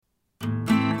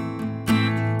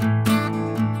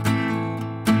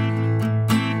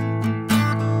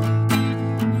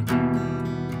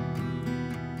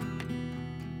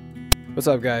What's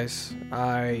up, guys?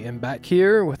 I am back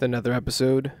here with another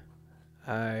episode.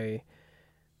 I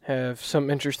have some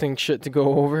interesting shit to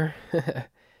go over.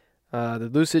 The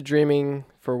lucid dreaming,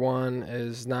 for one,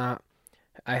 is not.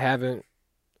 I haven't.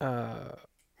 What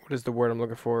is the word I'm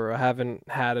looking for? I haven't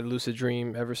had a lucid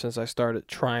dream ever since I started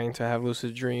trying to have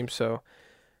lucid dreams, so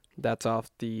that's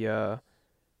off I'm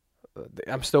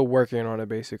still working on it,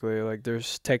 basically. Like,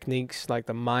 there's techniques, like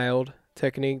the mild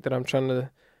technique that I'm trying to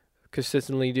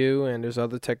consistently do, and there's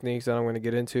other techniques that I'm going to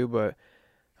get into, but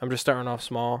I'm just starting off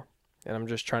small, and I'm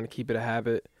just trying to keep it a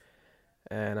habit,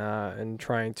 and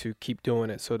trying to keep doing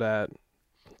it so that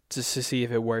just to see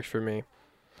if it works for me.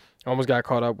 I almost got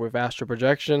caught up with astral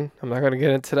projection. I'm not going to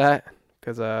get into that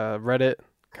because Reddit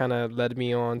kind of led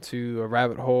me on to a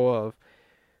rabbit hole of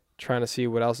trying to see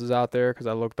what else is out there, because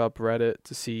I looked up Reddit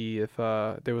to see if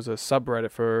there was a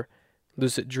subreddit for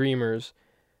lucid dreamers,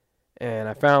 and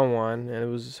I found one, and it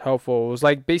was helpful. It was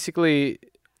like, basically,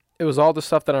 it was all the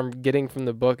stuff that I'm getting from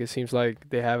the book. It seems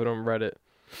like they have it on Reddit.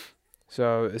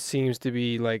 So it seems to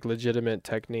be like legitimate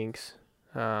techniques,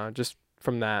 just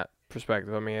from that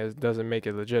perspective. I mean, it doesn't make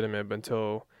it legitimate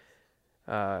until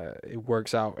it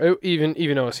works out. Even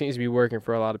though it seems to be working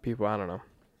for a lot of people, I don't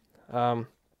know.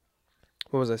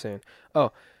 What was I saying?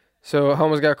 Oh, so I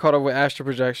almost got caught up with astral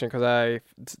projection because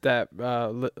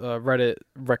Reddit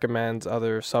recommends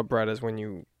other subreddits when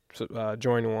you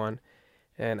join one,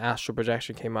 and astral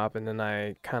projection came up, and then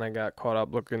I kind of got caught up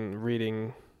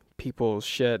reading people's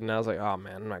shit, and I was like, oh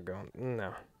man, I'm not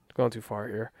going too far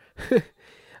here.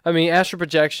 I mean, astral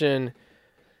projection,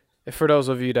 for those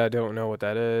of you that don't know what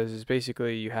that is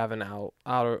basically you have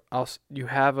you're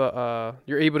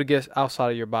able to get outside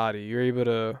of your body. You're able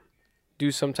to do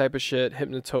some type of shit,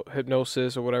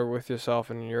 hypnosis or whatever with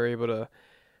yourself, and you're able to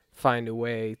find a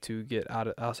way to get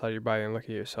outside your body and look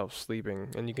at yourself sleeping,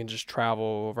 and you can just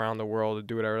travel around the world and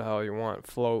do whatever the hell you want,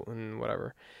 float and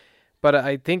whatever. But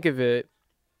I think of it,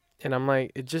 and I'm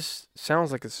like, it just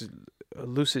sounds like it's a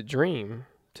lucid dream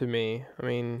to me. I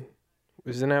mean,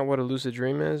 isn't that what a lucid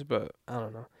dream is? But I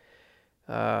don't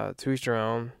know. To each their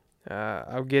own.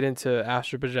 I'll get into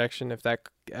astral projection if that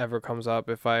ever comes up,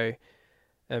 if I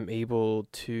am able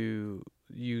to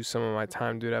use some of my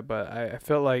time to do that. But I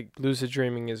felt like lucid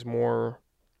dreaming is more,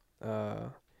 I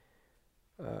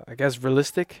guess,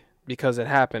 realistic because it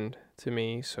happened to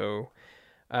me. So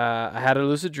I had a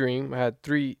lucid dream. I had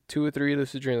two or three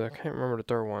lucid dreams. I can't remember the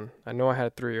third one. I know I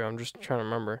had three. I'm just trying to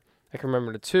remember. I can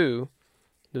remember the two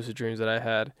lucid dreams that I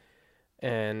had,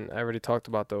 and I already talked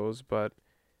about those. But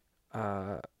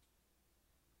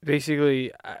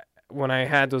basically, when I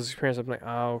had those experiences, I'm like,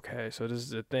 oh, okay, so this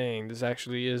is a thing. This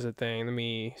actually is a thing. Let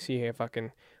me see if I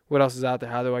can, what else is out there?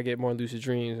 How do I get more lucid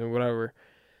dreams and whatever?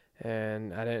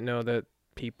 And I didn't know that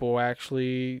people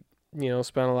actually,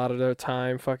 spend a lot of their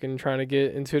time fucking trying to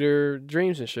get into their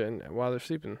dreams and shit while they're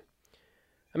sleeping.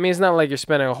 I mean, it's not like you're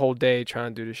spending a whole day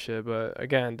trying to do this shit, but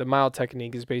again, the mild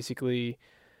technique is basically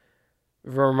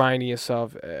reminding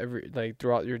yourself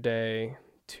throughout your day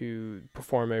to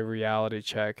perform a reality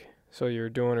check. So you're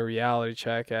doing a reality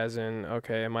check as in,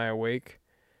 okay, am I awake?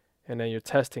 And then you're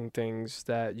testing things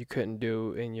that you couldn't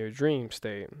do in your dream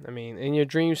state. I mean, in your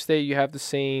dream state, you have the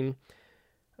same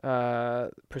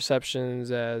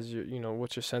perceptions as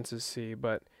what your senses see,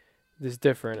 but it's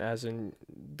different, as in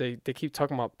they keep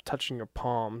talking about touching your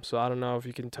palms. So I don't know if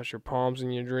you can touch your palms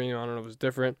in your dream. I don't know if it's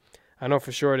different. I know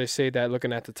for sure they say that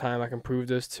looking at the time, I can prove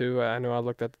this too. I know I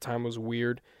looked at the time, it was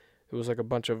weird. It was like a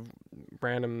bunch of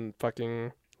random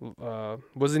fucking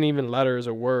wasn't even letters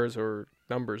or words or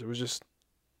numbers. It was just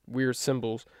weird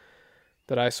symbols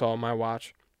that I saw on my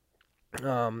watch.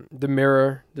 The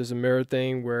mirror, there's a mirror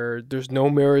thing where there's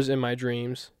no mirrors in my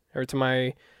dreams. Every time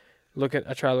I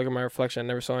try to look at my reflection, I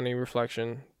never saw any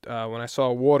reflection. When I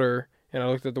saw water and I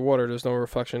looked at the water, there's no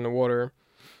reflection in the water.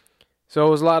 So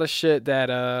it was a lot of shit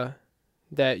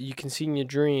that you can see in your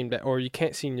dream, or you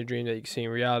can't see in your dream that you can see in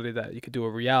reality, that you could do a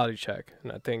reality check.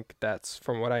 And I think that's,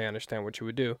 from what I understand, what you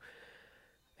would do.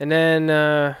 And then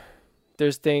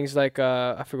there's things like,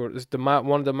 I forgot,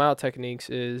 one of the mild techniques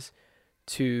is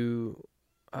to,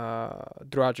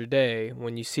 throughout your day,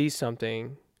 when you see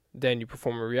something, then you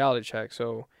perform a reality check.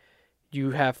 So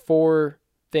you have 4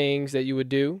 things that you would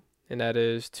do, and that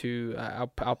is to,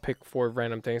 I'll pick 4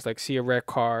 random things, like see a red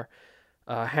car,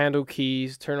 handle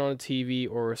keys, turn on the TV,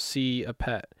 or see a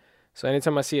pet. So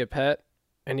anytime I see a pet,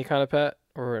 any kind of pet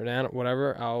or an animal,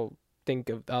 whatever, I'll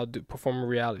perform a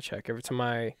reality check. Every time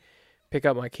I pick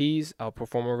up my keys, I'll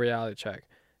perform a reality check.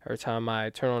 Every time I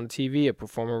turn on the TV, I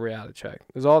perform a reality check.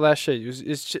 There's all that shit.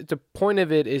 The point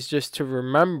of it is just to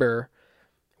remember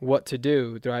what to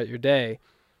do throughout your day,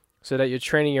 so that you're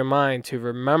training your mind to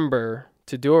remember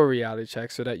to do a reality check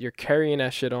so that you're carrying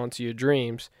that shit onto your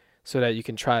dreams so that you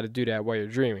can try to do that while you're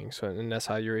dreaming. So, and that's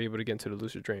how you're able to get into the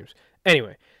lucid dreams.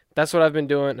 Anyway, that's what I've been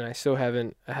doing, and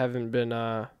I haven't been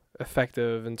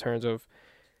effective in terms of.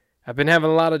 I've been having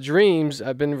a lot of dreams.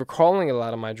 I've been recalling a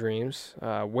lot of my dreams,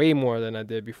 way more than I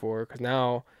did before. Cause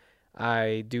now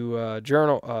I do a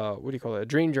journal. What do you call it? A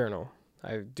dream journal.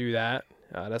 I do that.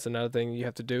 That's another thing you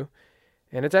have to do,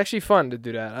 and it's actually fun to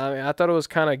do that. I mean, I thought it was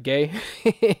kind of gay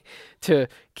to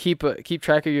keep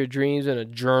track of your dreams in a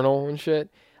journal and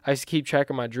shit. I used to keep track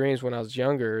of my dreams when I was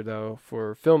younger, though,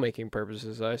 for filmmaking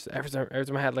purposes. Every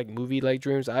time I had like movie-like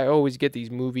dreams, I always get these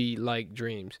movie-like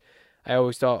dreams. I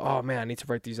always thought, oh man, I need to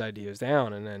write these ideas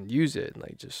down and then use it.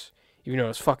 Like just, even though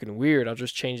it's fucking weird, I'll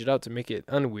just change it up to make it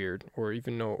unweird,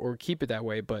 or keep it that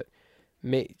way, but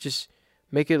just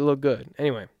make it look good.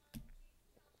 Anyway,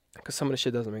 because some of the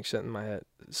shit doesn't make sense in my head.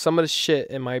 Some of the shit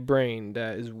in my brain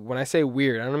that is, when I say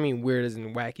weird, I don't mean weird as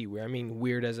in wacky weird. I mean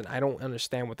weird as in I don't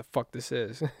understand what the fuck this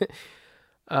is.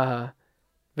 But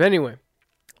anyway,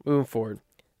 moving forward,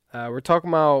 we're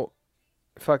talking about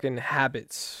fucking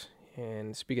habits.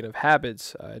 And speaking of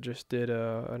habits, I just did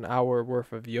an hour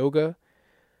worth of yoga.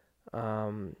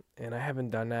 And I haven't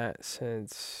done that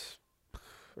since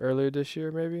earlier this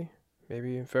year, maybe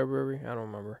in February. I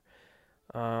don't remember.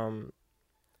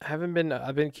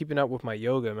 I've been keeping up with my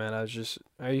yoga, man. I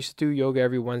used to do yoga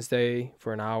every Wednesday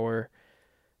for an hour,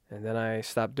 and then I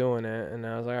stopped doing it, and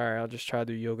I was like, all right, I'll just try to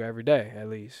do yoga every day at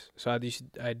least. So I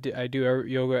do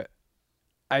yoga.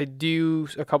 I do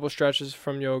a couple stretches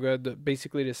from yoga,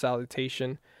 basically the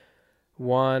salutation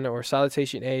 1 or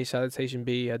salutation A, salutation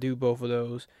B. I do both of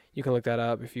those. You can look that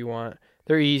up if you want.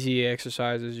 They're easy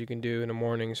exercises you can do in the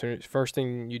morning. So first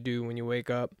thing you do when you wake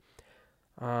up.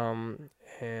 And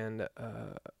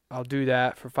I'll do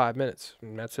that for 5 minutes,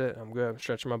 and that's it. I'm good. I'm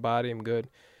stretching my body. I'm good.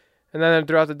 And then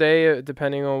throughout the day,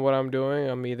 depending on what I'm doing,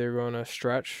 I'm either going to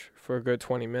stretch for a good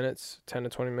 20 minutes, 10 to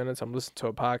 20 minutes. I'm listening to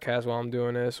a podcast while I'm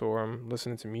doing this, or I'm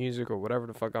listening to music, or whatever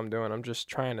the fuck I'm doing. I'm just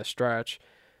trying to stretch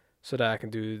so that I can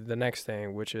do the next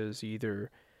thing, which is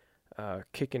either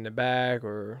kicking the bag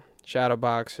or shadow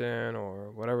boxing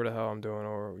or whatever the hell I'm doing,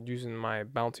 or using my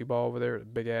bouncy ball over there, the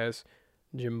big ass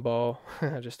gym ball.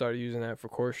 I just started using that for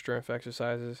core strength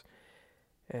exercises.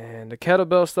 And the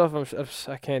kettlebell stuff,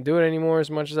 I can't do it anymore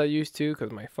as much as I used to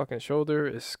because my fucking shoulder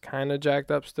is kind of jacked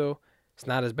up still. It's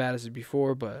not as bad as it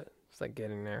before, but it's like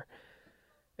getting there.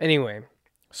 Anyway,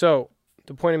 so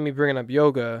the point of me bringing up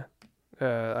yoga,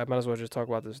 I might as well just talk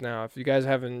about this now. If you guys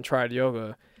haven't tried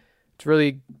yoga, it's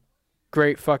really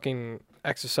great fucking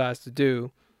exercise to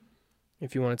do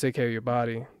if you want to take care of your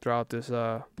body throughout this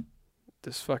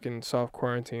fucking soft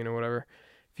quarantine or whatever.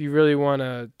 If you really want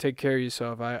to take care of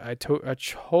yourself, I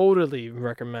totally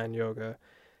recommend yoga.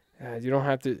 You don't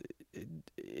have to.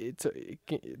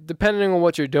 Depending on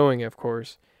what you're doing, of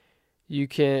course,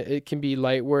 it can be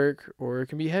light work or it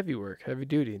can be heavy work, heavy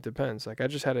duty. It depends. Like I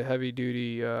just had a heavy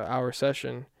duty hour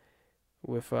session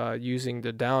with using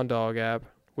the Down Dog app,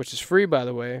 which is free by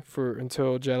the way for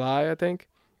until July, I think.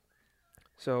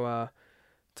 So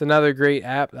it's another great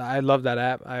app. I love that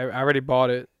app. I already bought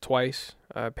it twice.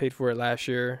 I paid for it last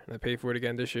year, and I paid for it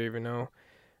again this year, even though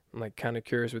I'm like kind of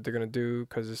curious what they're going to do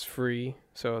because it's free.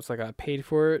 So it's like I paid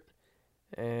for it,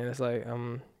 and it's like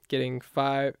I'm getting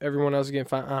 5. Everyone else is getting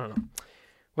 5. I don't know.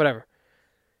 Whatever.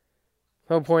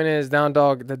 The whole point is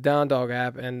the Down Dog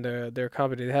app and their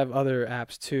company, they have other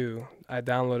apps too. I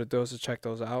downloaded those to check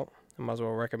those out. I might as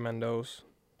well recommend those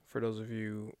for those of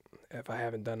you if I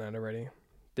haven't done that already.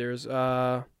 There's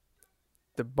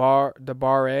the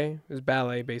Barre is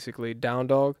ballet basically. Down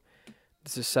Dog.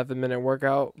 This is a 7-minute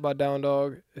workout by Down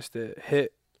Dog. It's the HIIT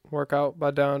workout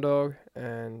by Down Dog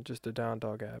and just the Down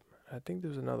Dog app. I think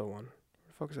there's another one. Where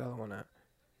the fuck is the other one at?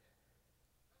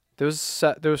 There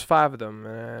was 5 of them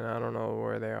and I don't know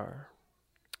where they are.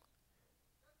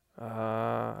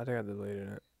 I think I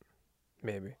deleted it.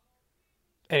 Maybe.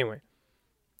 Anyway.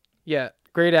 Yeah,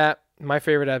 great app. My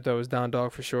favorite app though is Down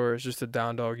Dog for sure. It's just a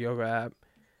Down Dog yoga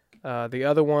app. The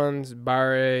other ones,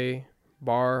 Bar,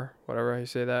 whatever you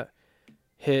say that,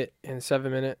 HIIT and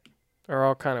 7-minute are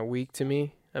all kind of weak to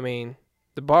me. I mean,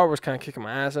 the Bar was kind of kicking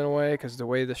my ass in a way because the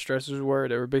way the stretches were,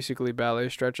 they were basically ballet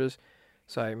stretches.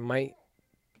 So I might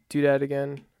do that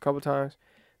again a couple times.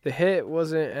 The HIIT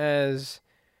wasn't as,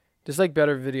 there's like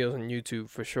better videos on YouTube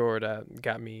for sure that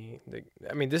got me.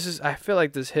 I feel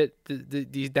like this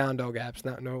HIIT, these Down Dog apps,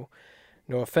 no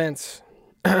offense,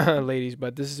 ladies,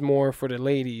 but this is more for the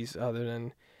ladies other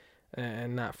than,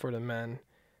 and not for the men.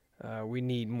 We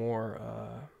need more,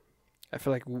 I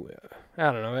feel like,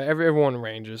 I don't know, everyone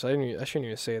ranges. I shouldn't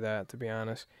even say that, to be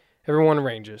honest. Everyone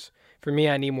ranges. For me,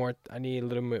 I need more. I need a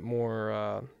little bit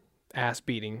more ass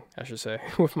beating, I should say,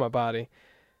 with my body.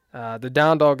 The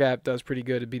Down Dog app does pretty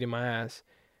good at beating my ass,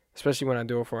 especially when I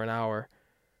do it for an hour.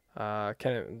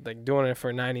 Kind of like doing it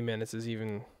for 90 minutes is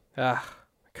even God,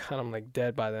 I'm like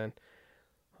dead by then.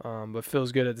 But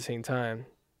feels good at the same time.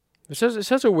 It's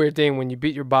such a weird thing when you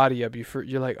beat your body up.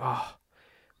 You're like, oh,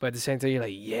 but at the same time you're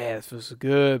like, yeah, it feels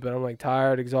good. But I'm like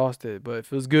tired, exhausted, but it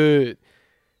feels good.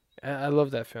 I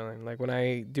love that feeling. Like when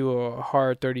I do a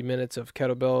hard 30 minutes of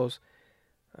kettlebells,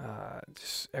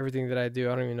 just everything that I do,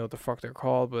 I don't even know what the fuck they're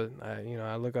called, but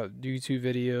I look up YouTube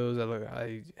videos.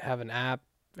 I have an app,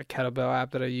 a kettlebell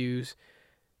app that I use,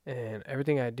 and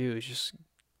everything I do is just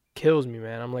kills me,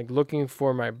 man. I'm like looking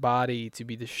for my body to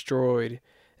be destroyed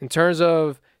in terms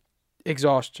of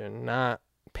exhaustion, not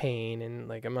pain. And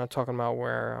like I'm not talking about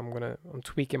where I'm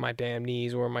tweaking my damn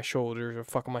knees or my shoulders or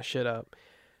fucking my shit up. I'm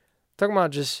talking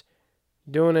about just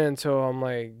doing it until I'm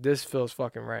like, this feels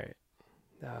fucking right.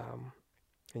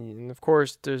 And of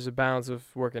course, there's a balance of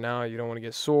working out. You don't want to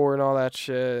get sore and all that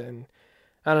shit. And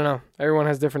I don't know. Everyone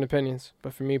has different opinions.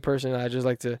 But for me personally, I just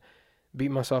like to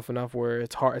beat myself enough where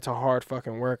it's hard. It's a hard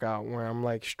fucking workout where I'm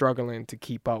like struggling to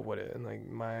keep up with it. And like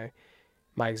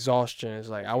my exhaustion is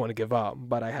like, I want to give up,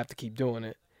 but I have to keep doing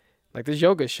it. Like this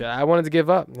yoga shit, I wanted to give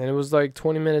up. And it was like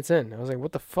 20 minutes in. I was like,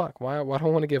 what the fuck? Why do I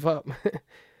want to give up?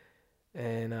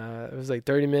 And it was like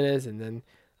 30 minutes. And then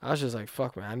I was just like,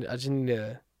 fuck, man. I just need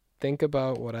to think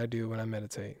about what I do when I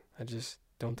meditate. I just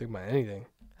don't think about anything.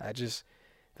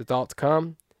 The thoughts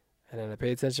come, and then I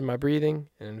pay attention to my breathing,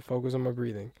 and then focus on my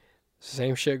breathing.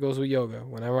 Same shit goes with yoga.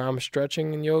 Whenever I'm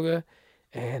stretching in yoga,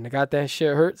 and I got that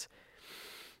shit hurts,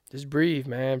 just breathe,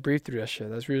 man. Breathe through that shit.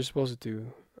 That's what you're supposed to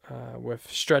do. With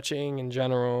stretching in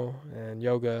general and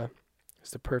yoga,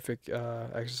 it's the perfect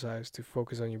exercise to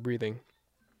focus on your breathing.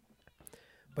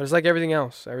 But it's like everything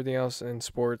else in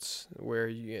sports where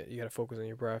you got to focus on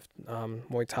your breath.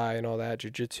 Muay Thai and all that,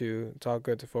 Jiu-Jitsu, it's all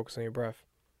good to focus on your breath.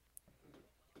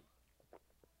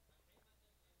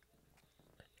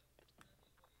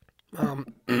 But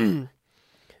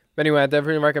anyway, I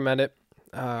definitely recommend it.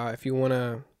 If you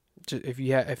wanna,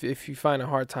 if you find a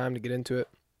hard time to get into it,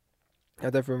 I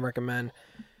definitely recommend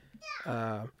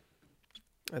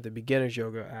the beginner's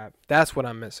yoga app. That's what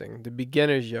I'm missing. The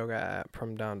beginner's yoga app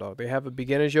from Down Dog. They have a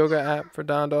beginner's yoga app for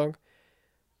Down Dog,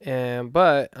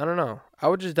 but I don't know. I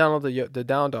would just download the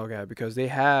Down Dog app because they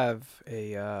have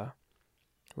a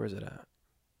where's it at?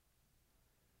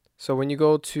 So when you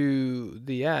go to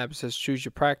the app, it says choose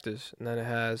your practice, and then it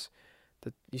has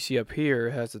you see up here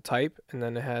it has the type, and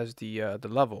then it has the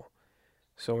level.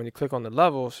 So when you click on the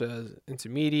level, it says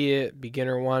intermediate,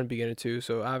 beginner 1, beginner 2.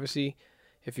 So obviously,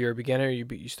 if you're a beginner,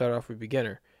 you start off with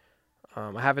beginner.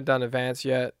 I haven't done advanced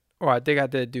yet, or I think I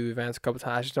did do advanced a couple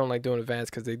times. I just don't like doing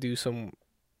advanced because they do some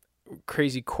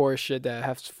crazy core shit that I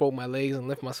have to fold my legs and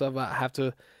lift myself out. I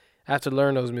have to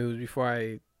learn those moves before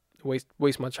I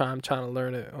waste my time trying to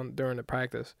learn it during the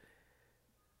practice.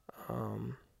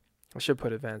 I should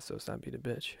put advanced so it's not be the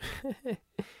bitch.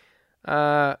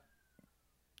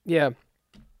 Yeah.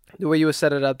 The way you would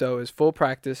set it up though is full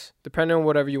practice, depending on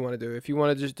whatever you want to do. If you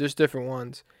want to just different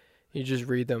ones, you just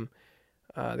read them.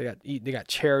 They got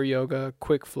chair yoga,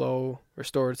 quick flow,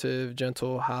 restorative,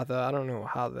 gentle, hatha. I don't know what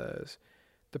hatha is.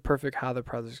 The perfect hatha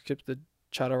process. Skip the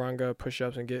chaturanga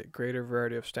push-ups and get greater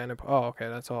variety of stand-up. Oh, okay,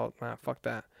 that's all. Nah, fuck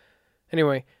that.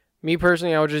 Anyway, me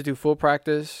personally, I would just do full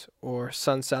practice or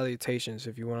sun salutations.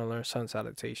 If you want to learn sun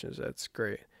salutations, that's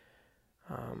great.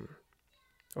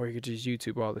 Or you could just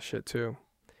YouTube all the shit too.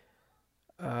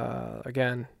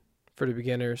 Again, for the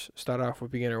beginners, start off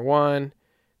with beginner 1.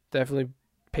 Definitely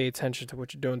pay attention to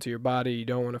what you're doing to your body. You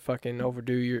don't want to fucking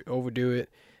overdo it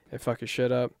and fuck your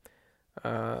shit up.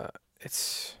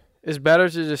 It's better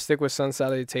to just stick with sun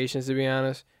salutations, to be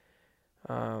honest.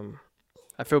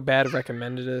 I feel bad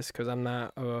recommending this because I'm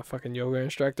not a fucking yoga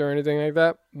instructor or anything like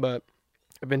that, but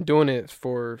I've been doing it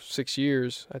for 6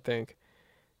 years, I think.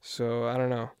 So I don't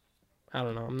know.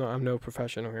 I'm no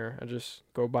professional here. I just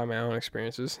go by my own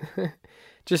experiences.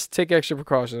 Just take extra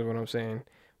precautions, is what I'm saying,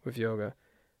 with yoga.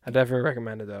 I definitely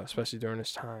recommend it though, especially during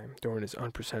this time, during this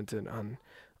unprecedented,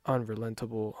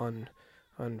 unrelentable,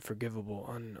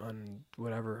 unforgivable,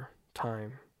 whatever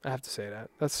time. I have to say that.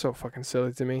 That's so fucking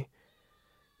silly to me.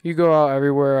 You go out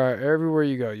everywhere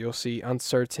you go, you'll see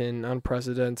uncertain,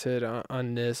 unprecedented,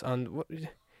 on this, on what.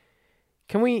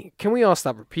 Can we all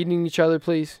stop repeating each other,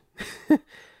 please?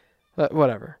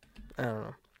 Whatever. I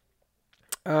don't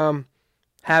know.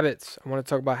 Habits. I want to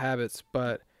talk about habits,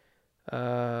 but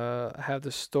I have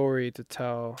the story to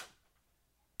tell.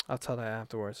 I'll tell that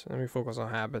afterwards. Let me focus on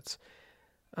habits.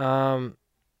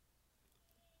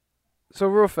 So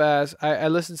real fast, I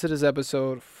listened to this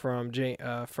episode from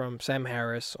Sam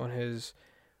Harris on his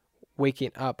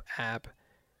Waking Up app,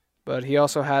 but he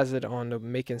also has it on the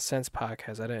Making Sense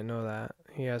podcast. I didn't know that.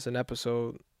 He has an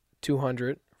episode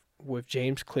 200 with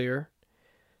James Clear.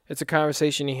 It's a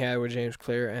conversation he had with James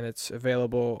Clear, and it's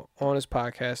available on his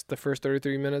podcast. The first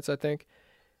 33 minutes, I think,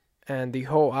 and the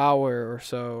whole hour or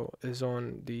so is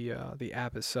on the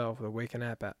app itself, the Waking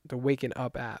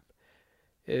Up app.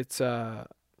 It's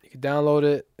you can download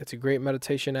it. It's a great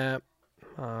meditation app.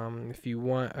 If you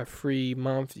want a free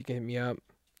month, you can hit me up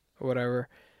or whatever.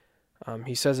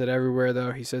 He says it everywhere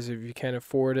though. He says if you can't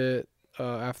afford it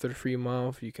after the free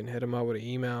month, you can hit him up with an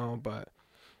email. But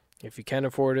if you can't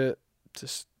afford it,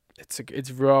 just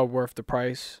it's real worth the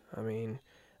price. I mean,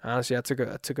 honestly, I took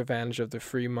advantage of the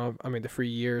free month. I mean, the free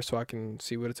year, so I can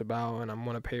see what it's about, and I'm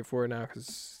gonna pay for it now because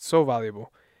it's so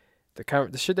valuable.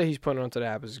 The shit that he's putting onto the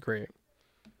app is great.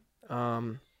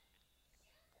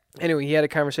 Anyway, he had a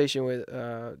conversation with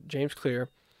James Clear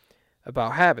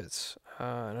about habits,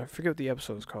 and I forget what the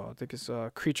episode is called. I think it's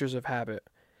Creatures of Habit.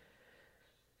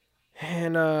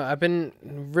 And I've been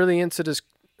really into this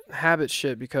habit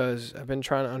shit because I've been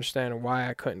trying to understand why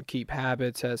I couldn't keep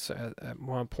habits at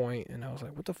one point, and I was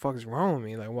like, what the fuck is wrong with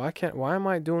me? Like, why am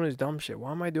I doing this dumb shit?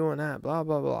 Why am I doing that? Blah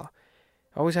blah blah.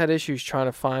 I always had issues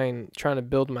trying to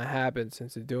build my habits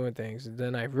into doing things, and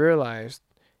then I realized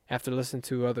after listening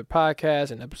to other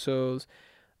podcasts and episodes,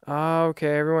 oh,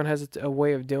 okay, everyone has a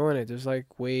way of doing it. There's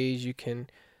like ways you can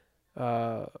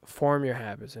form your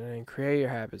habits and then create your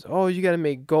habits. Oh, you got to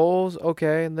make goals.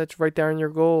 Okay, let's write down your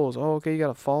goals. Oh, okay, you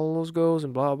got to follow those goals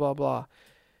and blah, blah, blah.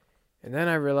 And then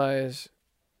I realized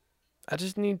I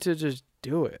just need to just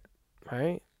do it,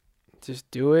 right?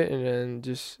 Just do it, and then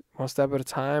just one step at a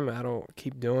time. I don't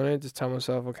keep doing it. Just tell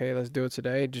myself, okay, let's do it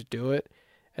today. Just do it.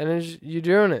 And then you're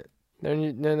doing it.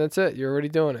 Then that's it. You're already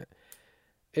doing it.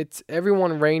 It's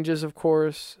everyone ranges, of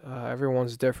course.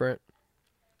 Everyone's different.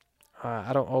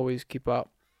 I don't always keep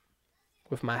up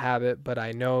with my habit, but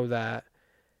I know that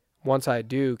once I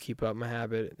do keep up my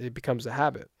habit, it becomes a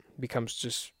habit. It becomes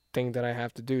just thing that I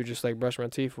have to do, just like brush my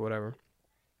teeth or whatever.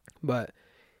 But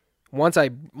once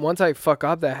I fuck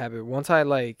up that habit, once I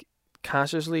like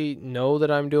consciously know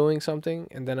that I'm doing something,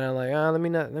 and then I'm like, let me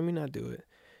not do it.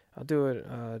 I'll do it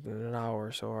in an hour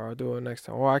or so, or I'll do it next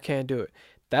time, or I can't do it.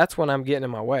 That's when I'm getting in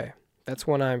my way. That's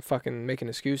when I'm fucking making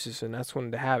excuses, and that's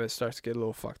when the habit starts to get a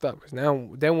little fucked up. Because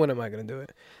then when am I gonna do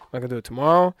it? Am I gonna do it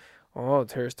tomorrow? Oh,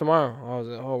 here's tomorrow.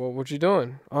 Oh, well, what you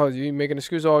doing? Oh, you making an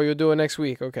excuse? Oh, you'll do it next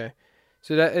week. Okay.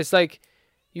 So that it's like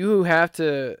you have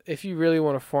to, if you really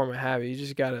want to form a habit, you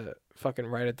just gotta fucking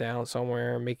write it down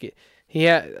somewhere and make it.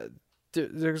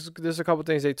 There's a couple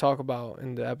things they talk about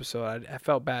in the episode. I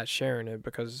felt bad sharing it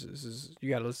because you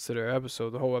gotta listen to their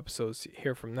episode. The whole episode's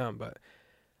hear from them, but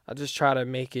I just try to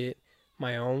make it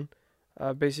my own,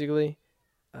 basically.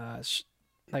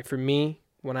 Like for me,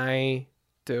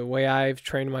 the way I've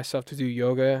trained myself to do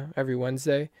yoga every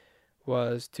Wednesday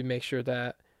was to make sure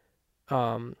that,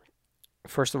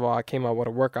 first of all, I came up with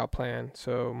a workout plan.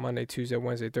 So Monday, Tuesday,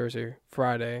 Wednesday, Thursday,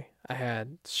 Friday, I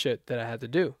had shit that I had to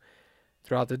do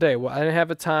throughout the day. Well, I didn't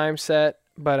have a time set,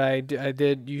 but I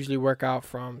did usually work out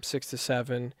from 6 to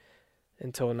 7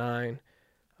 until 9.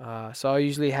 So I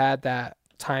usually had that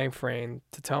time frame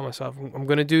to tell myself, I'm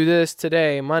going to do this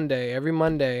today, Monday. Every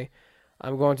Monday,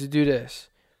 I'm going to do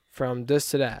this from this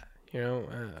to that.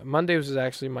 Monday was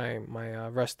actually my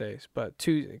rest days, but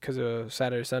because of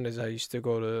Saturday, Sundays, I used to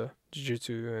go to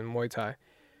jiu-jitsu and Muay Thai.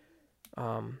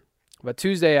 But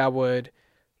Tuesday, I would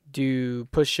do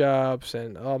push-ups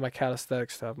and all my calisthenic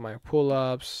stuff, my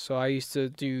pull-ups. So I used to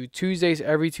do Tuesdays.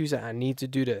 Every Tuesday, I need to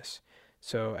do this.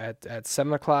 So at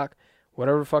 7 o'clock,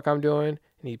 whatever the fuck I'm doing,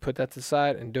 I need to put that to the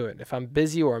side and do it. If I'm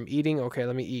busy or I'm eating, okay,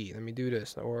 let me eat. Let me do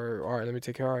this. Or, all right, let me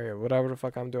take care of it. Whatever the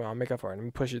fuck I'm doing, I'll make up for it. Let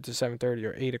me push it to 7:30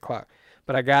 or 8 o'clock.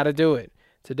 But I got to do it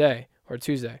today or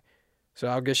Tuesday. So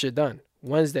I'll get shit done.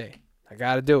 Wednesday, I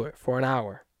got to do it for an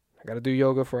hour. I got to do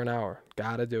yoga for an hour.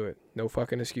 Got to do it. No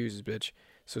fucking excuses, bitch.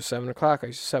 So 7 o'clock, I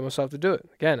used to set myself to do it.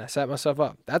 Again, I set myself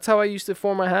up. That's how I used to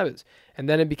form my habits. And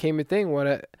then it became a thing where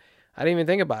I didn't even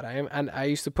think about it. I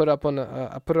used to put up on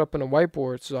I put it up on a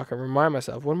whiteboard so I can remind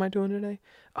myself, what am I doing today?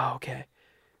 Oh, okay.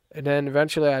 And then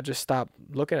eventually I just stopped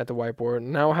looking at the whiteboard.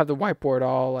 Now I have the whiteboard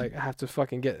all like, I have to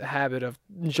fucking get the habit of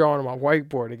drawing on my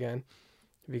whiteboard again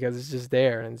because it's just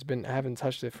there, and I haven't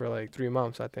touched it for like 3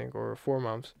 months, I think, or 4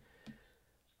 months.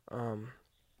 But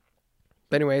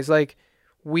anyways, like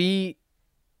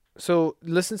so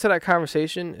listen to that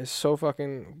conversation is so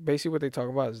fucking basically what they talk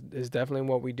about is definitely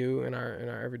what we do in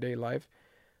our everyday life.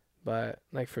 But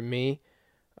like for me,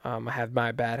 I have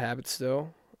my bad habits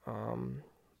still.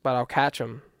 but I'll catch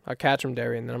them. I'll catch them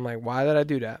daily, and then I'm like, why did I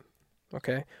do that?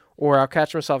 Okay. Or I'll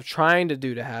catch myself trying to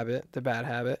do the bad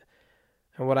habit.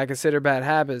 And what I consider bad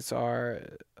habits are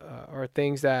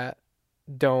things that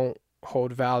don't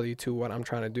hold value to what I'm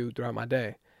trying to do throughout my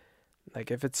day.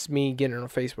 Like if it's me getting on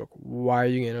Facebook, why are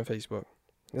you getting on Facebook?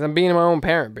 Because I'm being my own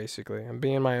parent, basically. I'm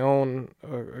being my own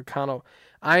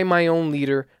I am my own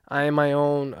leader. I am my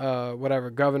own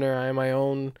governor. I am my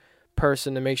own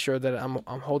person to make sure that I'm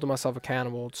holding myself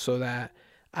accountable so that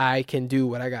I can do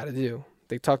what I got to do.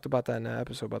 They talked about that in that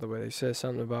episode, by the way. They said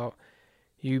something about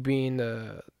you being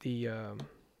the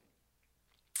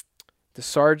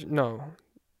sergeant. No,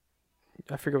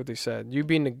 I forget what they said. You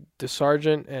being the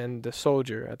sergeant and the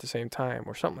soldier at the same time,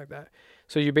 or something like that.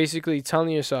 So you're basically telling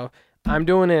yourself, I'm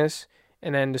doing this,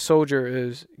 and then the soldier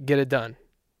is get it done,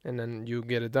 and then you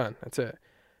get it done. That's it.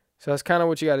 So that's kind of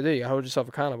what you got to do. You hold yourself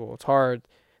accountable. It's hard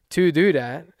to do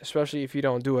that, especially if you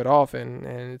don't do it often,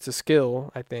 and it's a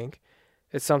skill, I think.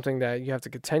 It's something that you have to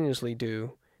continuously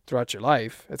do throughout your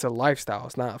life. It's a lifestyle.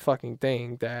 It's not a fucking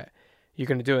thing that you're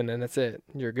going to do it and then that's it.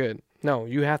 You're good. No,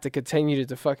 you have to continue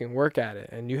to fucking work at it,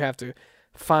 and you have to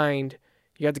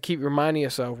keep reminding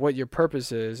yourself what your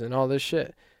purpose is and all this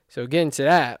shit. So getting to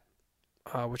that,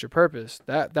 with your purpose,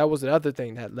 that was the other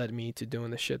thing that led me to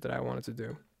doing the shit that I wanted to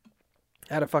do.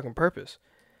 I had a fucking purpose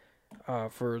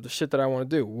for the shit that I want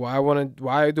to do. Why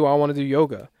do I want to do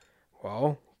yoga?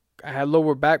 Well, I had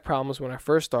lower back problems when I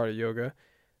first started yoga.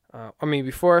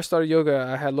 Before I started yoga,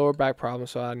 I had lower back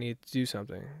problems, so I needed to do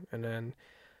something. And then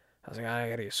I was like, I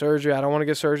gotta get surgery. I don't want to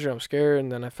get surgery. I'm scared.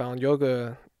 And then I found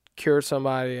yoga cured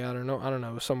somebody. I don't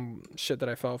know, some shit that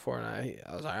I fell for. And I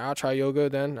was like, I'll try yoga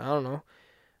then. I don't know.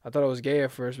 I thought it was gay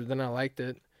at first, but then I liked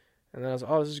it. And then I was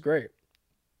like, oh, this is great.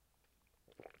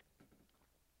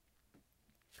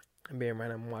 And being right,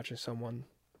 I'm watching someone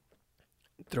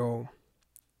throw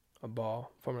a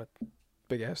ball from a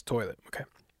big ass toilet. Okay.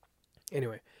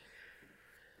 Anyway.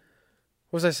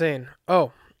 What was I saying?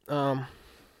 Oh, I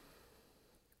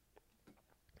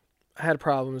had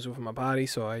problems with my body,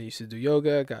 so I used to do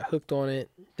yoga, got hooked on it,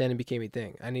 then it became a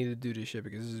thing. I needed to do this shit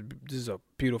because this is a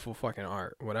beautiful fucking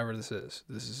art, whatever this is.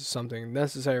 This is something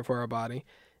necessary for our body,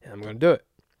 and I'm going to do it.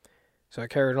 So I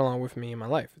carried it along with me in my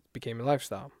life. It became a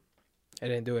lifestyle. I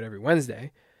didn't do it every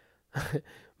Wednesday,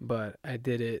 but I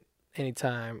did it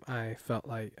anytime I felt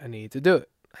like I needed to do it.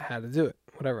 I had to do it.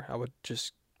 Whatever. I would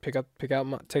just take out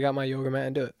my yoga mat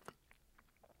and do it.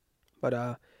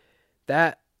 But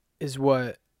that is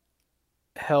what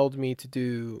held me to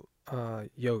do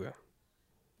yoga.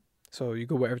 So you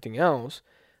go with everything else.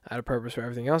 I had a purpose for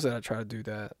everything else that I tried to do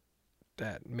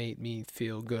that made me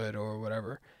feel good or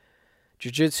whatever.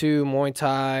 Jiu-jitsu, Muay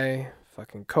Thai,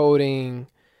 fucking coding,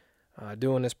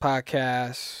 doing this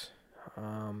podcast,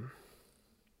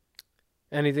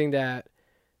 anything that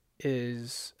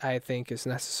I think is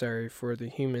necessary for the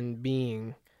human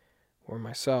being or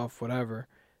myself, whatever,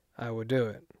 I would do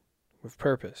it with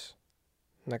purpose.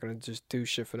 I'm not going to just do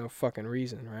shit for no fucking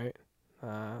reason, right?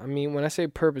 When I say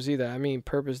purpose either, I mean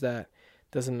purpose that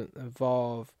doesn't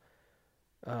involve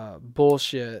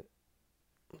bullshit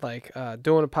like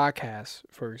doing a podcast,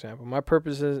 for example. My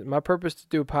purpose to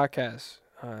do a podcast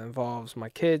involves my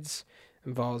kids,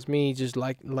 involves me just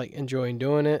like enjoying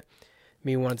doing it,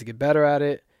 me wanting to get better at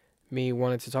it, me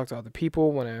wanting to talk to other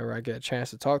people whenever I get a chance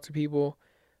to talk to people,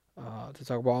 to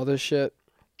talk about all this shit,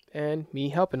 and me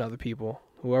helping other people.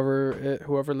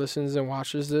 Whoever listens and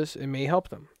watches this, it may help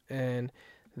them. And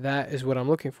that is what I'm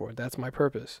looking for. That's my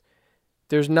purpose.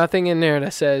 There's nothing in there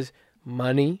that says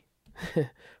money,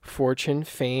 fortune,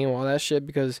 fame, all that shit,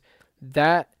 because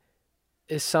that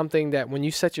is something that when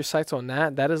you set your sights on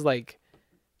that is like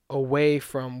away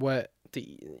from what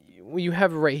you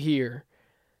have right here.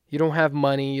 You don't have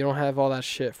money. You don't have all that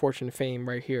shit, fortune, fame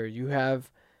right here. You have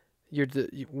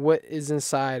what is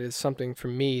inside is something for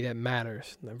me that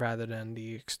matters rather than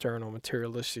the external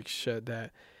materialistic shit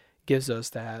that gives us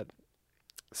that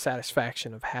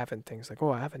satisfaction of having things like,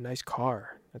 oh, I have a nice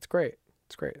car. That's great.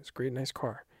 It's great. It's a great, nice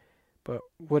car. But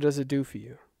what does it do for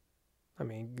you?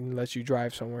 It lets you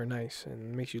drive somewhere nice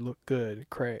and makes you look good.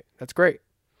 Great. That's great.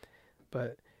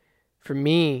 But for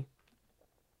me,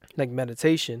 like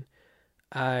meditation,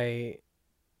 I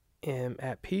am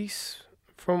at peace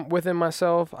from within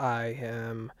myself.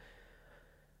 I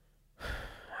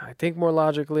think more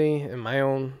logically in my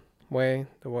own way,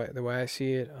 the way I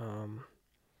see it.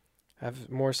 I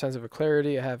have more sense of a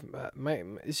clarity. I have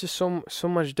it's just so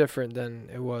much different than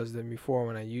it was than before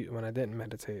when I didn't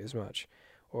meditate as much,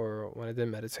 or when I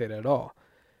didn't meditate at all.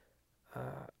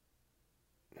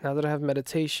 Now that I have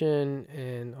meditation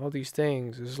and all these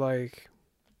things, it's like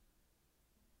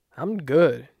I'm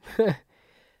good.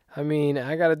 I mean,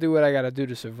 I gotta do what I gotta do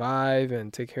to survive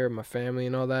and take care of my family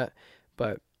and all that.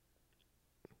 But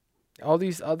all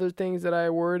these other things that I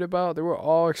worried about, they were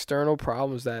all external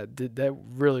problems that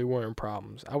really weren't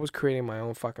problems. I was creating my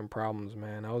own fucking problems,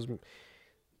 man. I was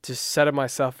just setting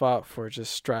myself up for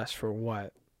just stress for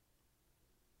what?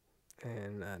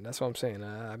 And that's what I'm saying.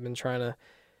 I've been trying to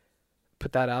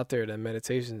put that out there that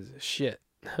meditation is shit.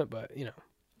 But,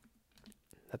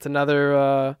 that's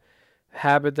another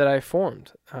habit that I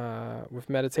formed with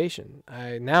meditation.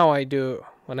 I do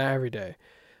it not every day,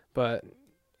 but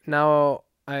now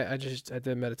I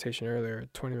did meditation earlier,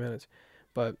 20 minutes,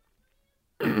 but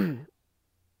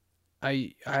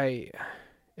I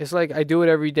it's like I do it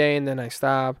every day and then I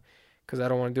stop because I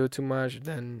don't want to do it too much.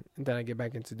 Then I get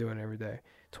back into doing it every day.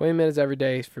 20 minutes every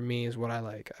day for me is what I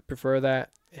like. I prefer that.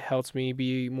 It helps me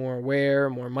be more aware,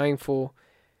 more mindful,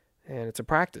 and it's a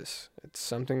practice. It's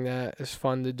something that is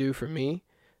fun to do for me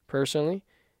personally,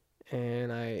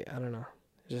 and I don't know.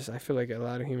 I feel like a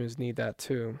lot of humans need that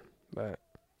too, but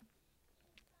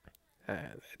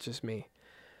it's just me.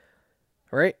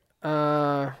 All right.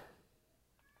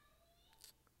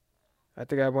 I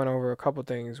think I went over a couple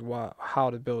things. How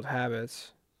to build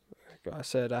habits. I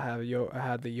said I had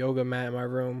the yoga mat in my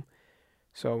room,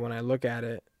 so when I look at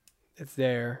it, it's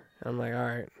there. I'm like, all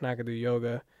right, not gonna do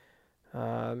yoga.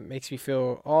 Makes me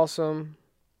feel awesome.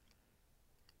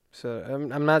 So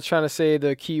I'm not trying to say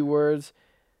the key words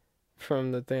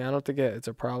from the thing. I don't think it's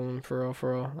a problem for real,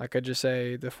 for real. I could just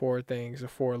say the 4 things, the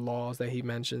 4 laws that he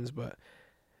mentions, but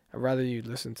I'd rather you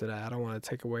listen to that. I don't want to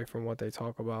take away from what they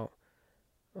talk about.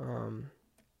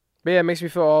 But yeah, it makes me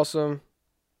feel awesome.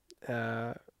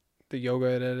 The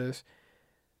yoga that is,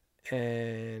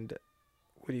 and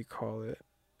what do you call it?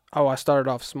 Oh, I started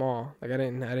off small. Like I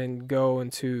didn't go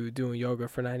into doing yoga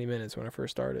for 90 minutes when I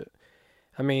first started.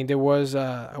 I mean, I was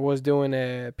doing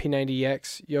a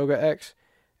P90X Yoga X,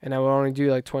 and I would only do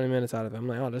like 20 minutes out of it. I'm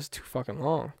like, oh, this is too fucking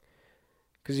long,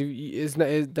 because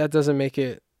that doesn't make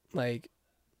it like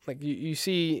you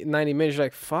see 90 minutes, you're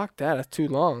like, fuck that, that's too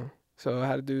long. So I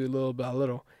had to do little by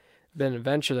little. Then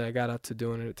eventually I got up to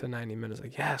doing it to 90 minutes.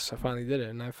 Like, yes, I finally did it.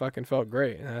 And I fucking felt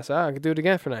great. And I said, I could do it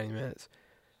again for 90 minutes.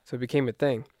 So it became a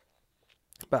thing.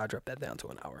 But I dropped that down to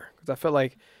an hour. Because I felt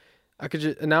like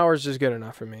an hour is just good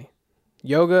enough for me.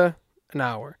 Yoga, an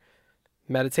hour.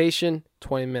 Meditation,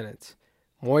 20 minutes.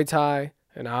 Muay Thai,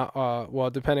 an hour. Well,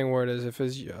 depending where it is. If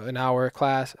it's an hour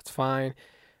class, that's fine.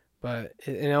 But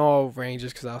it all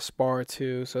ranges because I'll spar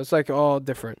too. So it's like all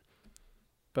different.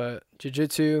 But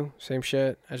jiu-jitsu, same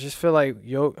shit. I just feel like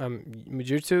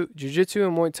jiu-jitsu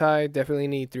and Muay Thai definitely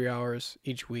need 3 hours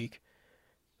each week,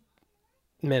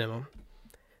 minimum.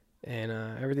 And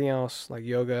everything else, like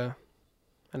yoga,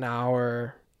 an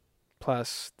hour,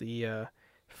 plus the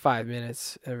 5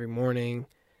 minutes every morning.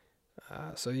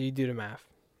 So you do the math.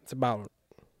 It's about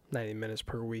 90 minutes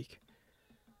per week.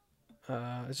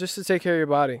 It's just to take care of your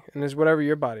body. And it's whatever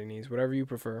your body needs, whatever you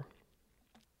prefer.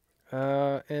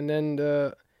 And then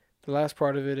the last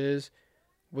part of it is,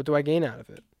 what do I gain out of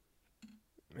it?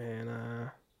 And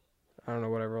I don't know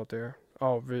what I wrote there.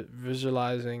 Oh,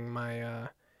 visualizing my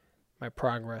my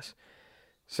progress.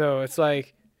 So it's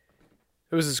like,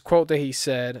 it was this quote that he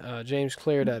said, James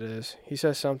Clear that is. He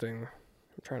says something.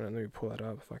 Let me pull that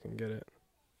up if I can get it.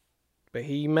 But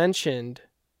he mentioned,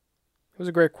 it was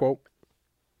a great quote,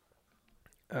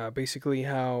 basically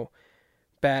how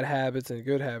bad habits and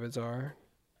good habits are.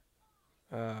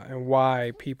 And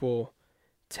why people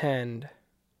tend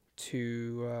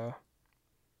to,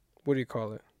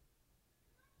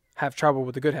 have trouble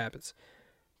with the good habits.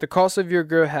 The cost of your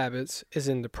good habits is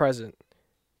in the present.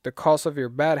 The cost of your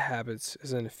bad habits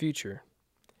is in the future.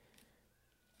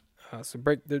 So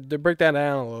break that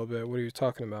down a little bit, what he was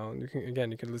talking about. You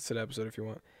can listen to the episode if you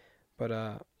want.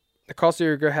 But the cost of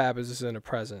your good habits is in the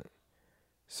present.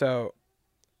 So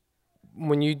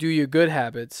when you do your good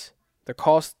habits, the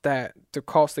cost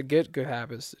to get good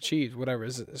habits achieved, whatever,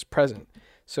 is present.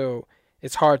 So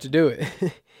it's hard to do it.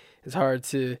 It's hard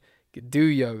to do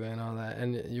yoga and all that,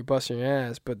 and you're busting your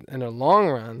ass. But in the long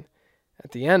run,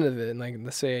 at the end of it, like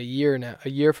let's say a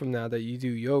year from now that you do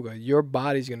yoga, your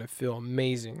body's gonna feel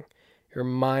amazing. Your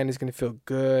mind is gonna feel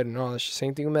good and all that.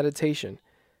 Same thing with meditation.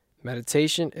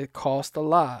 Meditation, it costs a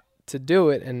lot to do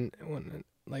it, and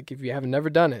if you have never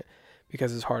done it,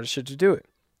 because it's hard as shit to do it.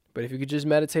 But if you could just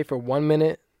meditate for 1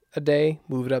 minute a day,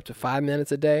 move it up to 5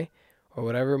 minutes a day, or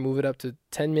whatever, move it up to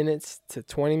 10 minutes to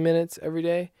 20 minutes every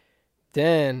day,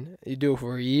 then you do it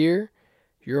for a year,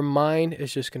 your mind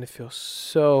is just going to feel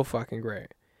so fucking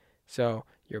great. So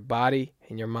your body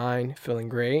and your mind feeling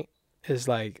great is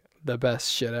like the best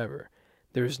shit ever.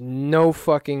 There's no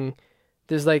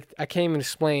there's like, I can't even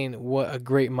explain what a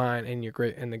great mind and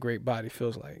the great body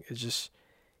feels like. It's just,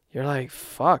 you're like,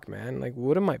 fuck, man. Like,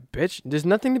 what am I bitch? There's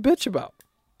nothing to bitch about.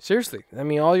 Seriously. I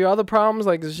mean, all your other problems,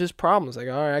 like, it's just problems. Like,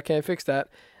 all right, I can't fix that.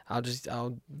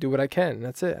 I'll do what I can. And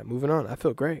that's it. I'm moving on. I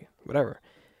feel great. Whatever.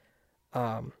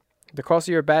 The cost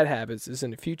of your bad habits is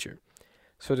in the future.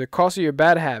 So the cost of your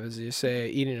bad habits, you say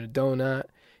eating a donut,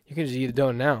 you can just eat a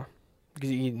donut now. You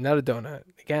can eat another donut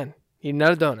again. Eat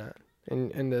another donut.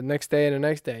 And the next day and the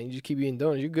next day. You just keep eating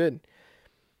donuts. You're good.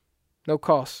 No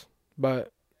cost.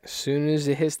 But as soon as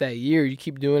it hits that year, you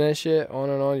keep doing that shit on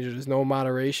and on. There's no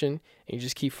moderation. And you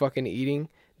just keep fucking eating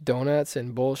donuts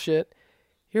and bullshit.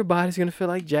 Your body's going to feel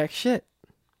like jack shit.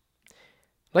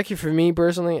 Lucky for me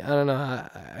personally, I don't know.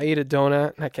 I eat a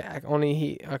donut. I can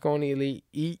only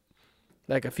eat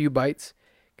like a few bites.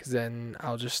 Because then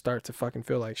I'll just start to fucking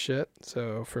feel like shit.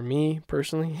 So for me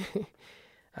personally,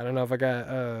 I don't know if I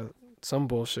got some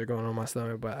bullshit going on in my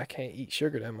stomach, but I can't eat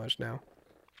sugar that much now.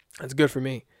 That's good for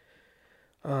me.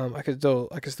 I could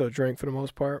still drink for the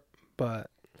most part,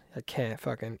 but I can't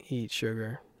fucking eat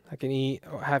sugar. I can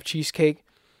have cheesecake,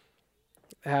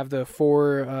 have the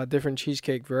 4 different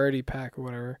cheesecake variety pack or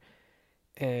whatever,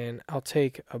 and I'll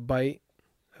take a bite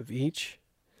of each,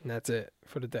 and that's it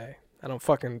for the day. I don't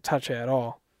fucking touch it at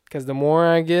all, because the more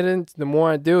I get in, the more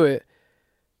I do it,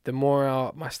 the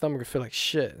more my stomach will feel like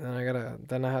shit, and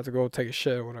then I have to go take a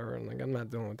shit or whatever, and like I'm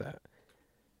not dealing with that.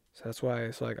 So that's why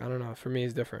it's like, I don't know, for me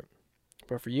it's different.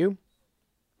 But for you,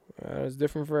 it's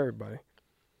different for everybody.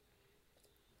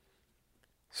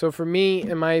 So for me,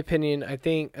 in my opinion, I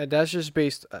think that's just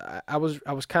based, I was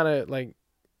kind of like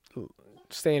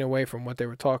staying away from what they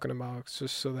were talking about,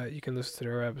 just so that you can listen to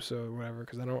their episode or whatever,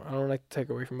 because I don't like to take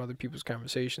away from other people's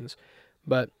conversations.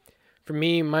 But for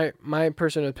me, my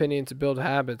personal opinion to build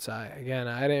habits, I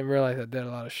didn't realize I did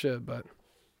a lot of shit, but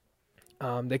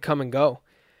they come and go.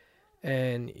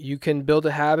 And you can build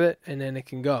a habit and then it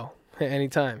can go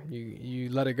anytime. You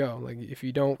let it go. Like if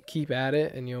you don't keep at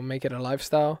it and you'll make it a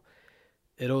lifestyle,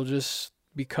 it'll just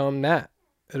become that.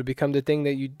 It'll become the thing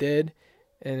that you did,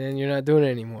 and then you're not doing it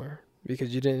anymore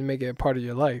because you didn't make it a part of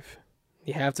your life.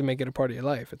 You have to make it a part of your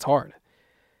life. It's hard.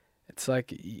 It's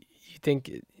like you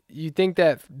think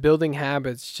that building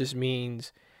habits just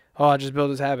means, oh, I'll just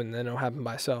build this habit and then it'll happen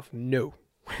by itself. No.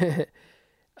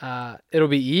 It'll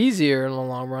be easier in the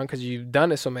long run because you've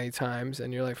done it so many times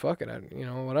and you're like, fuck it,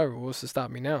 whatever, what's to stop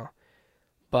me now?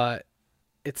 But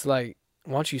it's like,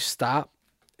 once you stop,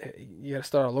 you gotta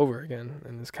start all over again,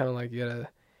 and it's kind of like you gotta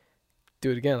do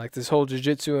it again. Like this whole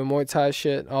jiu-jitsu and Muay Thai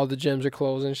shit, all the gyms are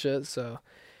closed and shit, so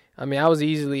I mean, I was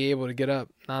easily able to get up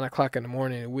 9 o'clock in the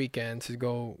morning the weekend to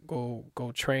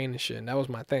go train and shit, and that was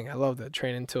my thing. I loved that,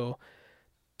 training until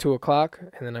 2 o'clock,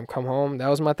 and then I'm come home. That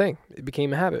was my thing. It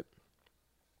became a habit.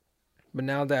 But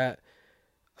now that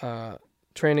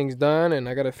training's done and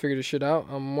I got to figure this shit out,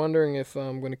 I'm wondering if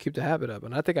I'm going to keep the habit up.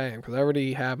 And I think I am, because I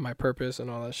already have my purpose and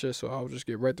all that shit, so I'll just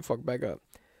get right the fuck back up.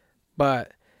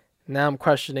 But now I'm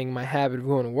questioning my habit of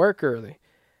going to work early.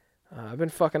 I've been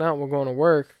fucking out with going to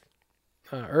work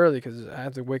early because I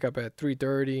have to wake up at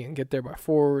 3:30 and get there by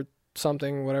 4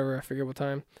 something, whatever, I forget what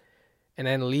time, and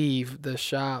then leave the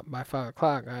shop by 5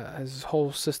 o'clock. There's this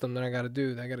whole system that I got to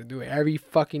do. That I got to do it every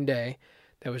fucking day.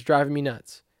 That was driving me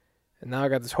nuts. And now I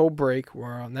got this whole break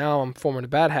where now I'm forming a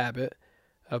bad habit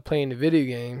of playing the video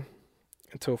game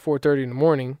until 4:30 in the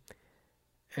morning.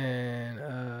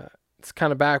 And it's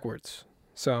kind of backwards.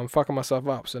 So I'm fucking myself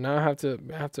up. So now I have to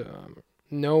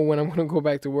know when I'm going to go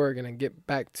back to work and then get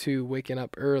back to waking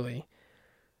up early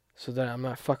so that I'm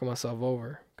not fucking myself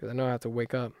over, because I know I have to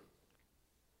wake up.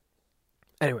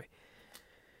 Anyway,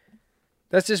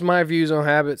 that's just my views on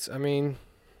habits. I mean,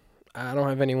 I don't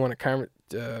have anyone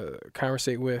to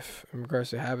conversate with in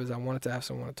regards to habits. I wanted to have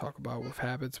someone to talk about with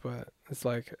habits, but it's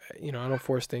like, I don't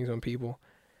force things on people.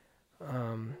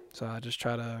 So I just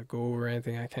try to go over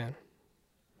anything I can.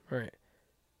 All right.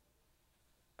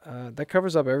 That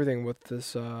covers up everything with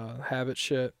this habit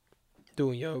shit,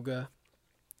 doing yoga.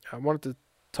 I wanted to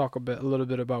talk a little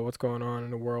bit about what's going on in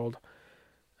the world.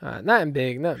 Not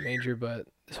major, but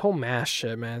this whole mask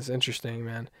shit, man, is interesting,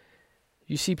 man.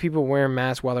 You see people wearing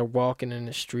masks while they're walking in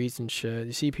the streets and shit.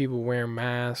 You see people wearing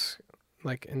masks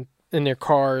like in their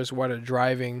cars while they're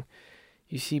driving.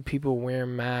 You see people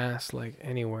wearing masks like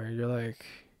anywhere. You're like,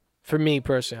 for me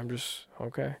personally, I'm just,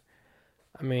 okay.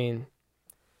 I mean,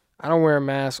 I don't wear a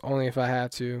mask only if I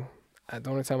have to. The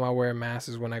only time I wear a mask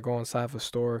is when I go inside of a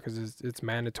store, because it's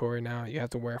mandatory now. You have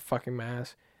to wear a fucking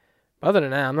mask. But other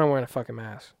than that, I'm not wearing a fucking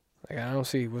mask. Like, I don't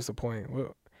see what's the point.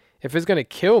 If it's gonna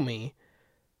kill me,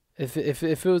 if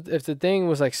the thing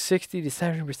was like 60 to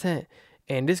 70%,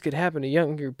 and this could happen to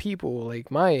younger people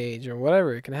like my age or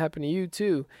whatever. It can happen to you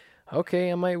too.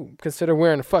 Okay, I might consider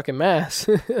wearing a fucking mask.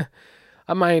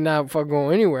 I might not fuck go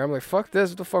anywhere. I'm like, fuck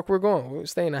this. What the fuck we're going? We'll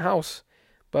stay in the house.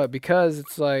 But because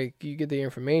it's like you get the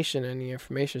information and the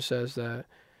information says that,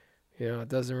 it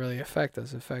doesn't really affect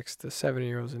us. It affects the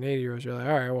 70-year-olds and 80-year-olds. You're like,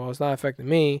 all right, well, it's not affecting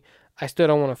me. I still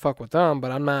don't want to fuck with them,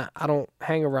 but I don't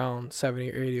hang around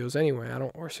 70 or 80-year-olds anyway.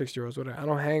 Or 60-year-olds, whatever. I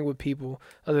don't hang with people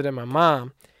other than my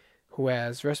mom who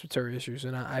has respiratory issues,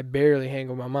 and I barely hang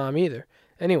with my mom either.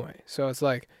 Anyway, so it's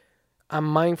like I'm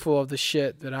mindful of the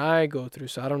shit that I go through,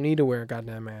 so I don't need to wear a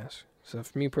goddamn mask. So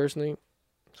for me personally,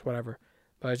 it's whatever.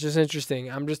 But it's just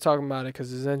interesting. I'm just talking about it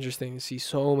because it's interesting to see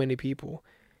so many people,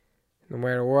 no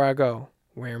matter where I go,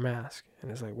 wear a mask.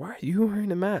 And it's like, why are you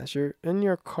wearing a mask? You're in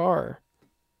your car.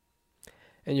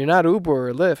 And you're not Uber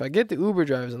or Lyft. I get the Uber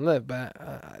drivers and Lyft, but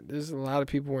there's a lot of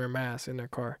people wearing masks in their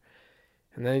car.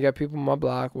 And then you got people on my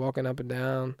block walking up and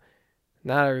down.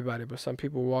 Not everybody, but some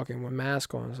people walking with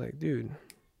masks on. It's like, dude.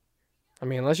 I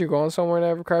mean, unless you're going somewhere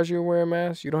that requires you to wear a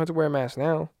mask, you don't have to wear a mask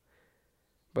now.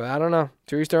 But I don't know.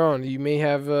 To each their own. You may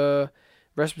have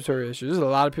respiratory issues. There's a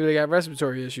lot of people that got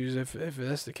respiratory issues if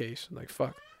that's the case. Like,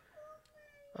 fuck.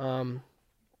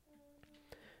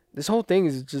 This whole thing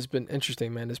has just been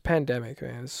interesting, man. This pandemic,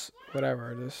 man. This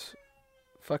whatever. This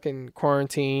fucking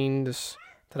quarantine. This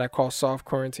that I call soft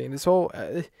quarantine. This whole...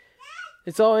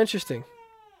 it's all interesting.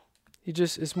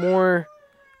 It's more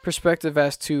perspective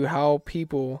as to how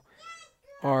people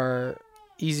are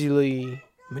easily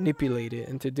manipulated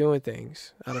into doing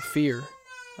things out of fear,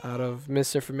 out of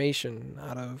misinformation,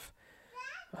 out of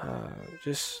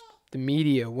just the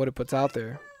media, what it puts out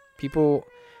there.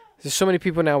 There's so many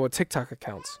people now with TikTok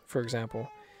accounts, for example.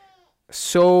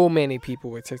 So many people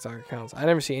with TikTok accounts. I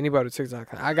never see anybody with TikTok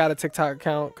account. I got a TikTok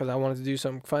account because I wanted to do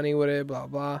something funny with it, blah,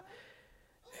 blah.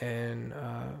 And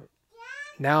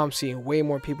now I'm seeing way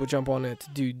more people jump on it to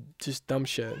do just dumb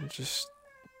shit.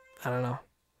 I don't know.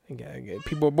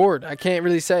 People are bored. I can't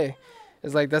really say.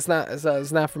 It's like it's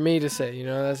not for me to say.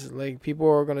 That's like people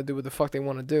are gonna do what the fuck they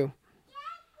want to do.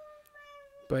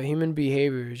 But human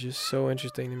behavior is just so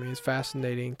interesting to me. It's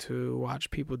fascinating to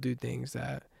watch people do things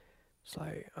that it's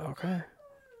like, okay,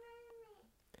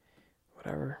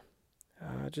 whatever.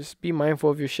 Just be mindful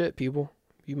of your shit, people.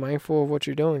 Be mindful of what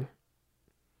you're doing.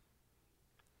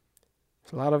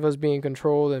 There's a lot of us being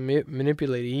controlled and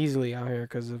manipulated easily out here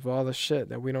because of all the shit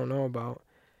that we don't know about.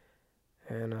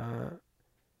 And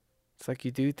it's like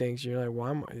you do things, you're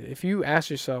like, if you ask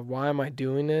yourself, why am I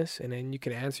doing this? And then you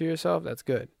can answer yourself, that's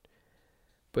good.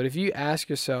 But if you ask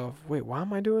yourself, wait, why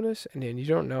am I doing this? And then you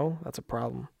don't know, that's a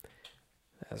problem.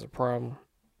 That's a problem.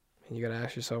 And you got to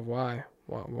ask yourself why.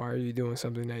 Why are you doing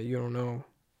something that you don't know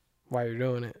why you're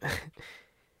doing it?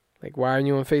 Like, why are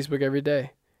you on Facebook every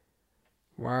day?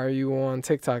 Why are you on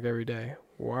TikTok every day?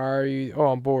 Why are you... Oh,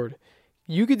 I'm bored.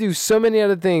 You could do so many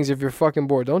other things if you're fucking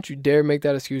bored. Don't you dare make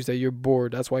that excuse that you're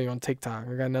bored. That's why you're on TikTok.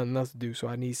 I got nothing else to do, so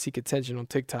I need to seek attention on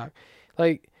TikTok.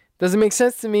 Like, doesn't make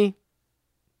sense to me.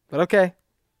 But okay.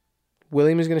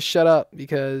 William is going to shut up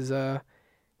because,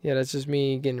 that's just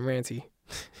me getting ranty.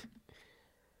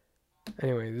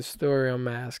 Anyway, the story on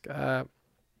mask. I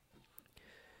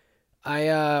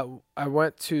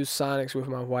went to Sonic's with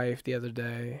my wife the other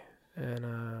day, and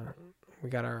we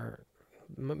got our...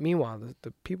 Meanwhile,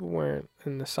 the people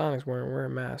in the Sonics weren't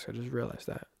wearing masks. I just realized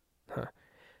that.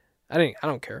 I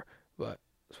don't care, but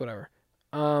it's whatever.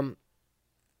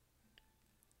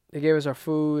 They gave us our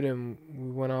food, and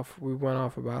we went off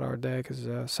about our day because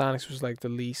Sonics was like the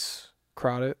least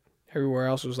crowded. Everywhere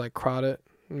else was like crowded.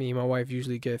 Me and my wife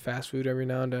usually get fast food every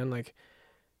now and then, like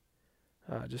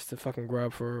just to fucking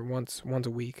grub for once a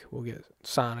week. We'll get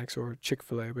Sonics or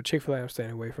Chick-fil-A, but Chick-fil-A I'm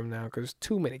staying away from now because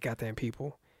too many goddamn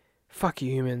people. Fuck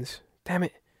you humans. Damn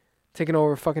it. Taking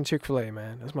over fucking Chick-fil-A,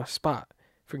 man. That's my spot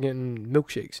for getting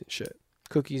milkshakes and shit.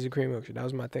 Cookies and cream milkshake. That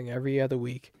was my thing every other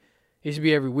week. It used to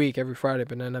be every week, every Friday,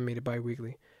 but then I made it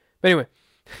bi-weekly. But anyway,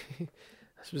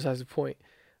 that's besides the point.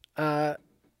 They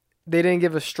didn't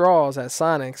give us straws at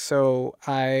Sonic, so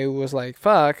I was like,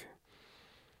 fuck.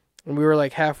 And we were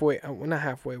like halfway, well, not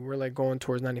halfway, we were like going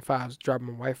towards 95. I was dropping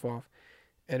my wife off.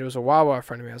 And there was a Wawa in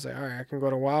front of me. I was like, all right, I can go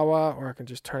to Wawa, or I can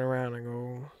just turn around and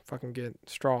go fucking get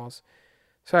straws.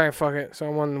 So I fuck it. So I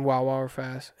went to Wawa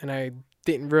fast, and I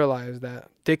didn't realize that,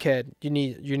 dickhead, you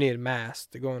need a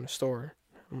mask to go in the store.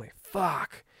 I'm like,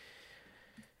 fuck.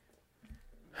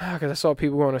 Because I saw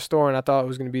people go in the store, and I thought it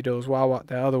was going to be those Wawa,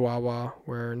 the other Wawa,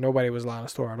 where nobody was allowed in the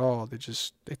store at all. They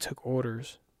took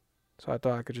orders. So I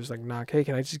thought I could just like knock, hey,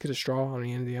 can I just get a straw? I don't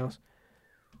need anything else.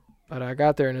 But I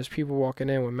got there, and there's people walking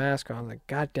in with masks on. I was like,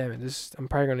 God damn it, I'm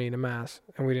probably going to need a mask.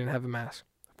 And we didn't have a mask,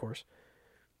 of course.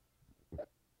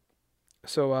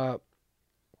 So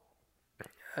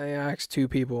I asked two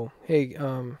people, hey,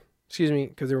 excuse me,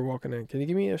 because they were walking in. Can you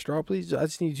give me a straw, please? I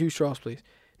just need two straws, please.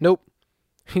 Nope.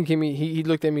 He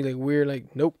looked at me like weird,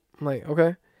 like nope. I'm like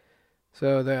okay.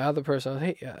 So the other person,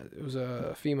 hey, it was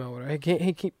a female.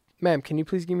 Whatever. Ma'am, can you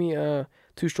please give me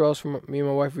two straws for me and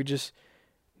my wife? We just,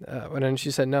 and then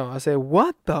she said no. I said,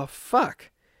 what the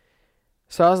fuck?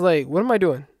 So I was like, what am I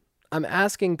doing? I'm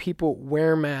asking people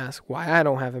wear masks. Why I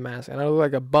don't have a mask, and I look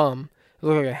like a bum. I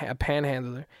look like a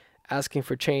panhandler asking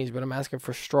for change, but I'm asking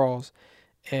for straws,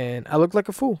 and I look like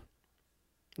a fool.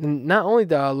 And not only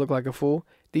do I look like a fool,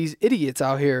 these idiots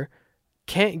out here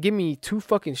can't give me two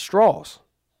fucking straws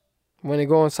when they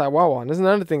go inside Wawa. And there's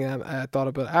another thing I thought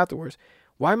about afterwards.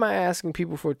 Why am I asking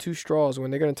people for two straws when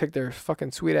they're gonna take their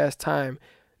fucking sweet ass time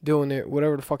doing it,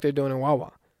 whatever the fuck they're doing in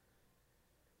Wawa?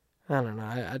 I don't know.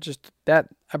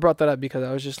 I brought that up because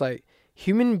I was just like,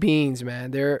 human beings,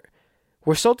 man.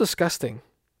 We're so disgusting.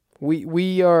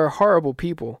 We are horrible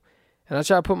people. And I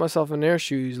try to put myself in their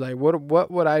shoes. Like, what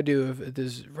would I do if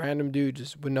this random dude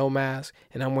just with no mask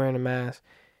and I'm wearing a mask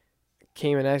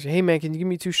came and asked me, hey man, can you give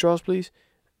me two straws, please?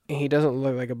 And he doesn't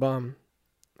look like a bum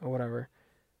or whatever.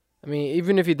 I mean,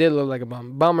 even if he did look like a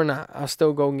bum or not, I'll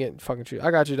still go and get fucking shoes.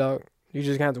 I got you, dog. You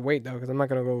just gonna have to wait though, because I'm not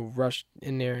gonna go rush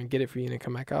in there and get it for you and then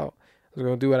come back out. I'm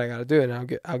gonna do what I gotta do, and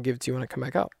I'll give it to you when I come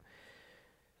back out.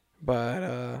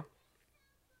 But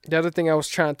the other thing I was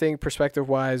trying to think perspective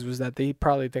wise was that they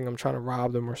probably think I'm trying to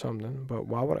rob them or something. But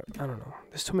why would I don't know.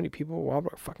 There's too many people. Why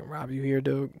would I fucking rob you here,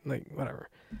 dude? Like, whatever.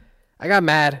 I got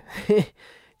mad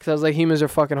because I was like, humans are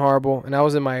fucking horrible. And I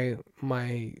was in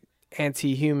my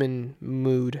anti-human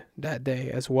mood that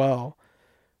day as well,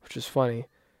 which is funny.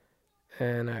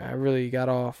 And I really got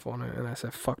off on it. And I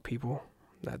said, fuck people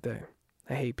that day.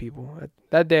 I hate people.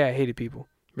 That day I hated people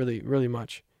really, really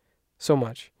much. So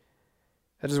much.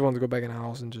 I just wanted to go back in the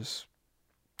house and just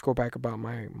go back about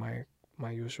my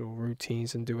usual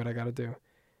routines and do what I gotta do.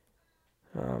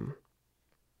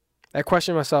 I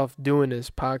question myself doing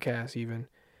this podcast even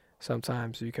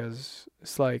sometimes because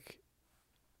it's like,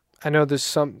 I know there's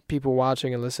some people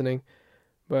watching and listening,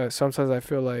 but sometimes I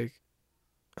feel like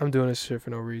I'm doing this shit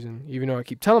for no reason. Even though I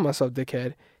keep telling myself,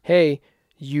 dickhead, hey,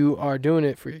 you are doing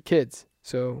it for your kids.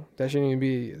 So that shouldn't even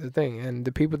be the thing. And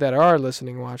the people that are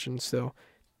listening, watching still,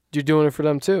 you're doing it for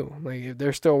them too. Like, if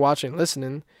they're still watching,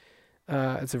 listening,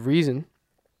 it's a reason.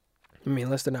 I mean,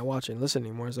 unless they're not watching, listen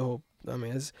anymore. Is the whole. I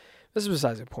mean, this is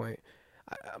besides the point.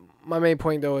 My main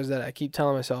point though is that I keep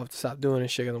telling myself to stop doing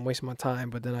this shit because I'm wasting my time.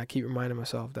 But then I keep reminding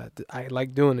myself that I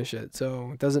like doing this shit,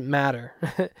 so it doesn't matter.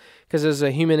 Because there's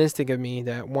a human instinct of me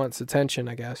that wants attention,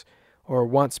 I guess, or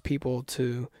wants people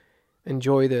to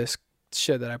enjoy this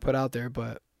shit that I put out there.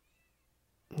 But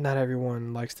not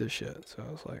everyone likes this shit, so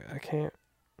it's like I can't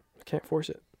force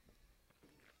it.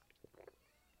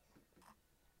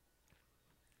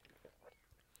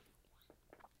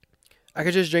 I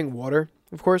could just drink water,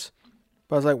 of course.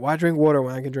 But I was like, why drink water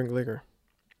when I can drink liquor?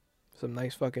 Some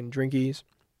nice fucking drinkies.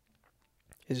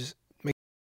 It's just,